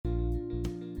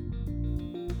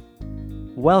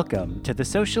Welcome to the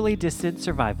Socially Distant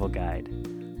Survival Guide.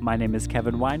 My name is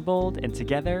Kevin Winebold, and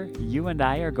together, you and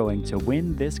I are going to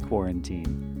win this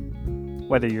quarantine.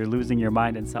 Whether you're losing your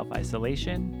mind in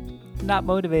self-isolation, not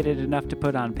motivated enough to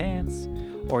put on pants,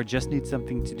 or just need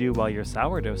something to do while your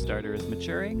sourdough starter is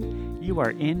maturing, you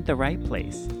are in the right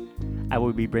place. I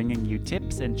will be bringing you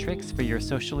tips and tricks for your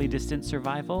socially distant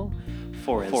survival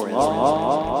for as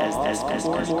long as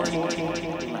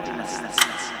quarantine lasts.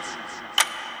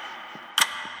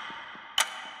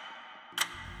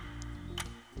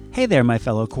 Hey there, my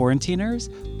fellow quarantiners.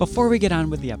 Before we get on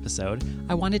with the episode,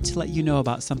 I wanted to let you know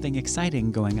about something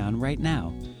exciting going on right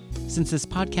now. Since this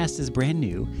podcast is brand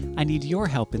new, I need your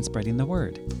help in spreading the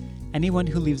word. Anyone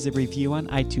who leaves a review on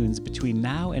iTunes between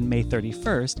now and May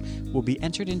 31st will be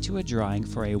entered into a drawing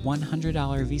for a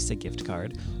 $100 Visa gift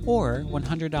card or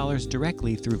 $100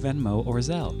 directly through Venmo or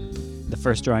Zelle. The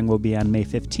first drawing will be on May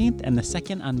 15th and the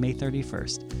second on May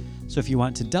 31st. So if you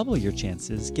want to double your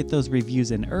chances, get those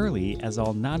reviews in early, as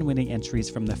all non-winning entries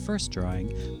from the first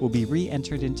drawing will be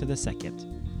re-entered into the second.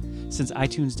 Since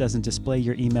iTunes doesn't display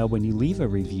your email when you leave a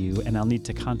review and I'll need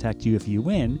to contact you if you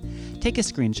win, take a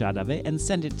screenshot of it and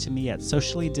send it to me at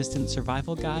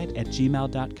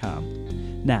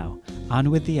sociallydistantsurvivalguide@gmail.com. Now, on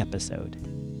with the episode.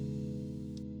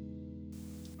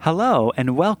 Hello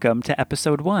and welcome to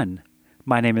episode 1.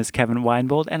 My name is Kevin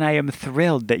Winebold, and I am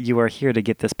thrilled that you are here to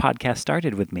get this podcast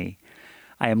started with me.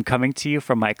 I am coming to you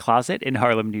from my closet in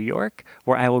Harlem, New York,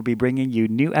 where I will be bringing you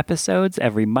new episodes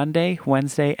every Monday,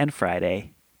 Wednesday, and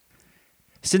Friday.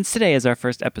 Since today is our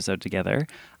first episode together,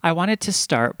 I wanted to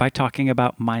start by talking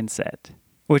about mindset,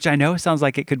 which I know sounds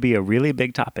like it could be a really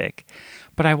big topic,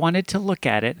 but I wanted to look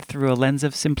at it through a lens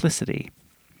of simplicity.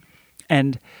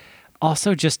 And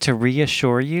also just to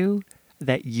reassure you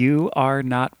that you are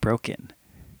not broken.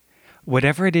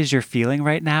 Whatever it is you're feeling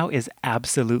right now is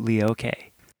absolutely okay.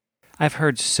 I've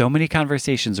heard so many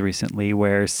conversations recently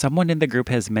where someone in the group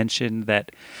has mentioned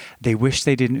that they wish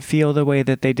they didn't feel the way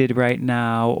that they did right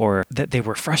now, or that they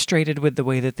were frustrated with the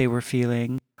way that they were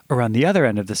feeling. Or on the other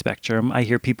end of the spectrum, I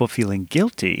hear people feeling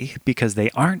guilty because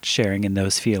they aren't sharing in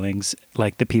those feelings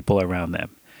like the people around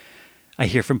them. I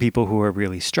hear from people who are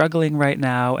really struggling right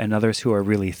now and others who are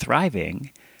really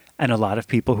thriving, and a lot of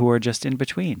people who are just in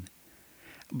between.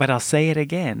 But I'll say it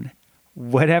again,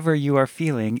 whatever you are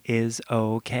feeling is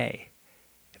okay.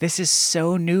 This is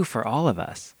so new for all of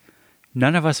us.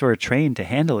 None of us were trained to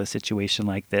handle a situation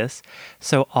like this,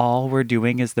 so all we're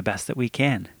doing is the best that we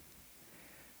can.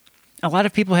 A lot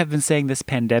of people have been saying this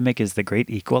pandemic is the great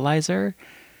equalizer,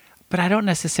 but I don't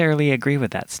necessarily agree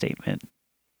with that statement.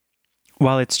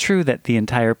 While it's true that the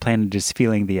entire planet is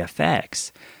feeling the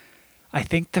effects, I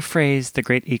think the phrase the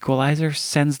great equalizer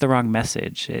sends the wrong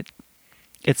message. It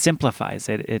simplifies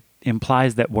it. It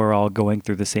implies that we're all going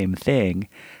through the same thing,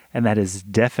 and that is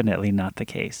definitely not the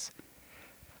case.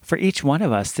 For each one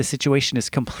of us, the situation is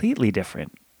completely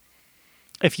different.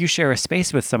 If you share a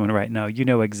space with someone right now, you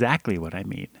know exactly what I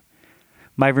mean.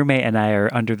 My roommate and I are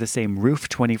under the same roof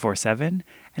 24/7,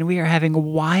 and we are having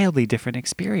wildly different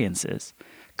experiences,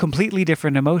 completely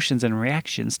different emotions and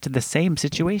reactions to the same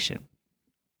situation.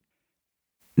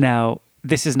 Now,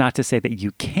 this is not to say that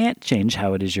you can't change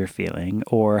how it is you're feeling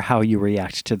or how you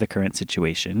react to the current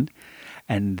situation,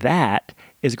 and that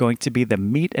is going to be the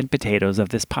meat and potatoes of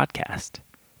this podcast.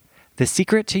 The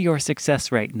secret to your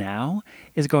success right now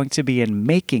is going to be in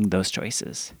making those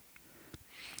choices.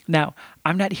 Now,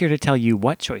 I'm not here to tell you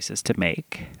what choices to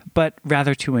make, but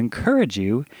rather to encourage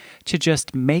you to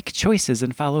just make choices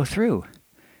and follow through.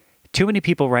 Too many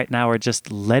people right now are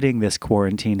just letting this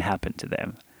quarantine happen to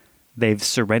them. They've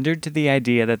surrendered to the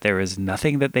idea that there is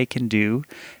nothing that they can do,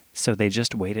 so they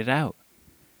just wait it out.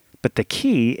 But the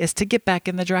key is to get back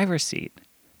in the driver's seat.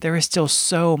 There is still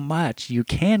so much you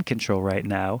can control right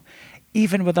now,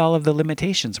 even with all of the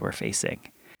limitations we're facing.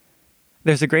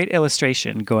 There's a great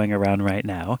illustration going around right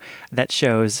now that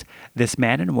shows this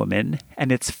man and woman,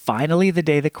 and it's finally the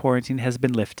day the quarantine has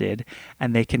been lifted,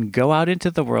 and they can go out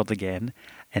into the world again,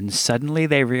 and suddenly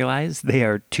they realize they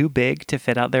are too big to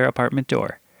fit out their apartment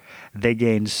door. They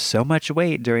gained so much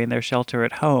weight during their shelter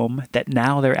at home that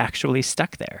now they're actually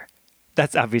stuck there.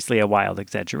 That's obviously a wild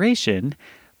exaggeration,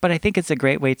 but I think it's a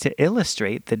great way to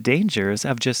illustrate the dangers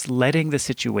of just letting the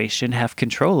situation have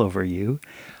control over you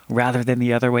rather than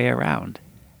the other way around.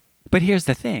 But here's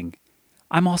the thing.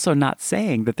 I'm also not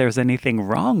saying that there's anything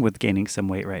wrong with gaining some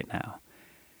weight right now.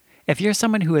 If you're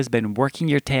someone who has been working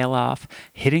your tail off,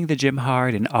 hitting the gym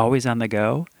hard, and always on the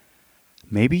go,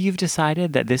 maybe you've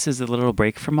decided that this is a little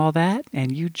break from all that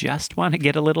and you just want to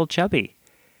get a little chubby.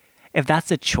 If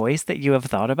that's a choice that you have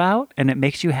thought about and it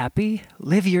makes you happy,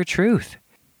 live your truth.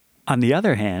 On the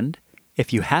other hand,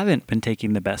 If you haven't been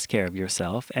taking the best care of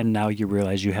yourself and now you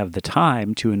realize you have the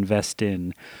time to invest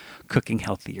in cooking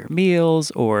healthier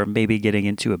meals or maybe getting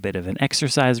into a bit of an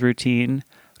exercise routine,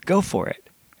 go for it.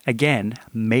 Again,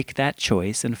 make that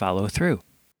choice and follow through.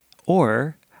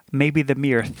 Or maybe the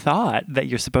mere thought that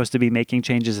you're supposed to be making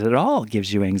changes at all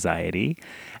gives you anxiety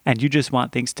and you just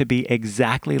want things to be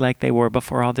exactly like they were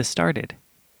before all this started.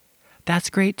 That's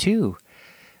great too.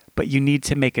 But you need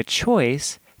to make a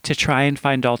choice to try and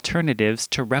find alternatives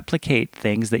to replicate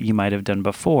things that you might have done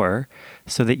before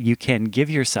so that you can give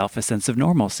yourself a sense of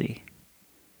normalcy.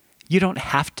 You don't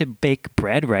have to bake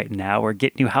bread right now or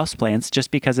get new houseplants just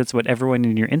because it's what everyone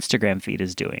in your Instagram feed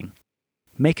is doing.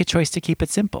 Make a choice to keep it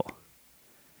simple.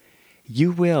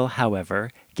 You will,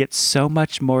 however, get so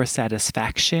much more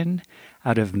satisfaction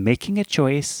out of making a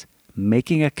choice,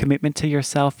 making a commitment to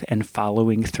yourself, and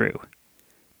following through.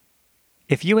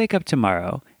 If you wake up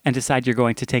tomorrow and decide you're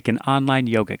going to take an online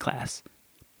yoga class,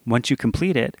 once you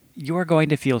complete it, you are going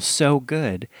to feel so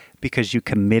good because you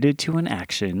committed to an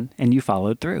action and you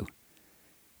followed through.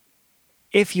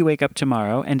 If you wake up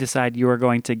tomorrow and decide you are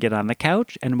going to get on the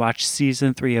couch and watch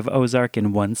season 3 of Ozark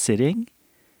in one sitting,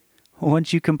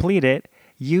 once you complete it,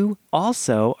 you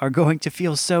also are going to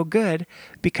feel so good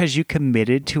because you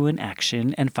committed to an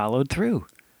action and followed through.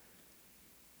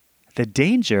 The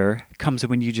danger comes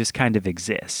when you just kind of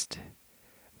exist.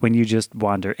 When you just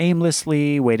wander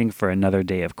aimlessly, waiting for another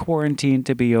day of quarantine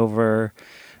to be over.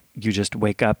 You just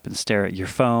wake up and stare at your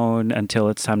phone until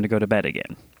it's time to go to bed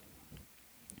again.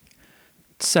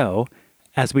 So,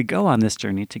 as we go on this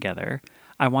journey together,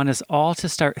 I want us all to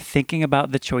start thinking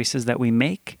about the choices that we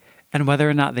make and whether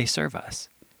or not they serve us.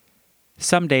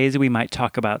 Some days we might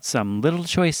talk about some little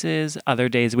choices. Other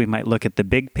days we might look at the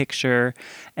big picture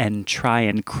and try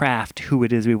and craft who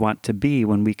it is we want to be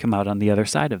when we come out on the other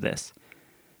side of this.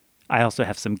 I also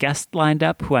have some guests lined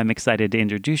up who I'm excited to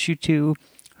introduce you to,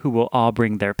 who will all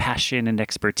bring their passion and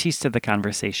expertise to the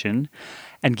conversation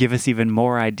and give us even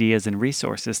more ideas and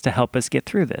resources to help us get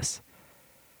through this.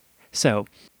 So,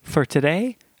 for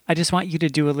today, I just want you to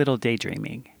do a little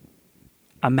daydreaming.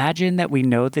 Imagine that we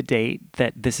know the date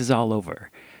that this is all over,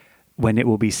 when it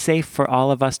will be safe for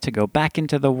all of us to go back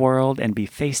into the world and be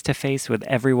face to face with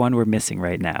everyone we're missing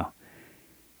right now.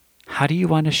 How do you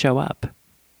want to show up?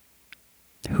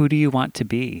 Who do you want to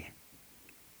be?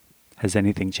 Has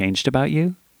anything changed about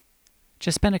you?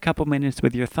 Just spend a couple minutes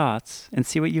with your thoughts and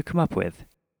see what you come up with.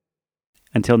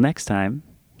 Until next time,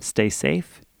 stay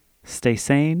safe, stay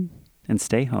sane, and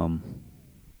stay home.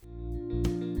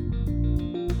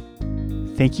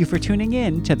 Thank you for tuning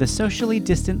in to the Socially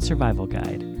Distant Survival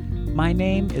Guide. My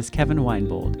name is Kevin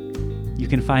Winebold. You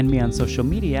can find me on social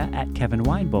media at Kevin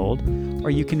Winebold, or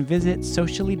you can visit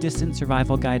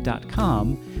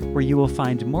sociallydistantsurvivalguide.com, where you will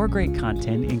find more great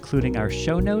content, including our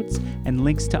show notes and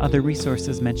links to other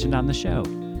resources mentioned on the show.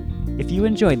 If you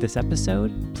enjoyed this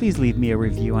episode, please leave me a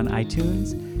review on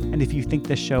iTunes, and if you think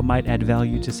this show might add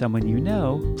value to someone you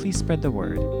know, please spread the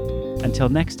word. Until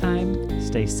next time,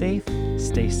 stay safe,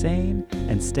 stay sane,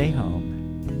 and stay home.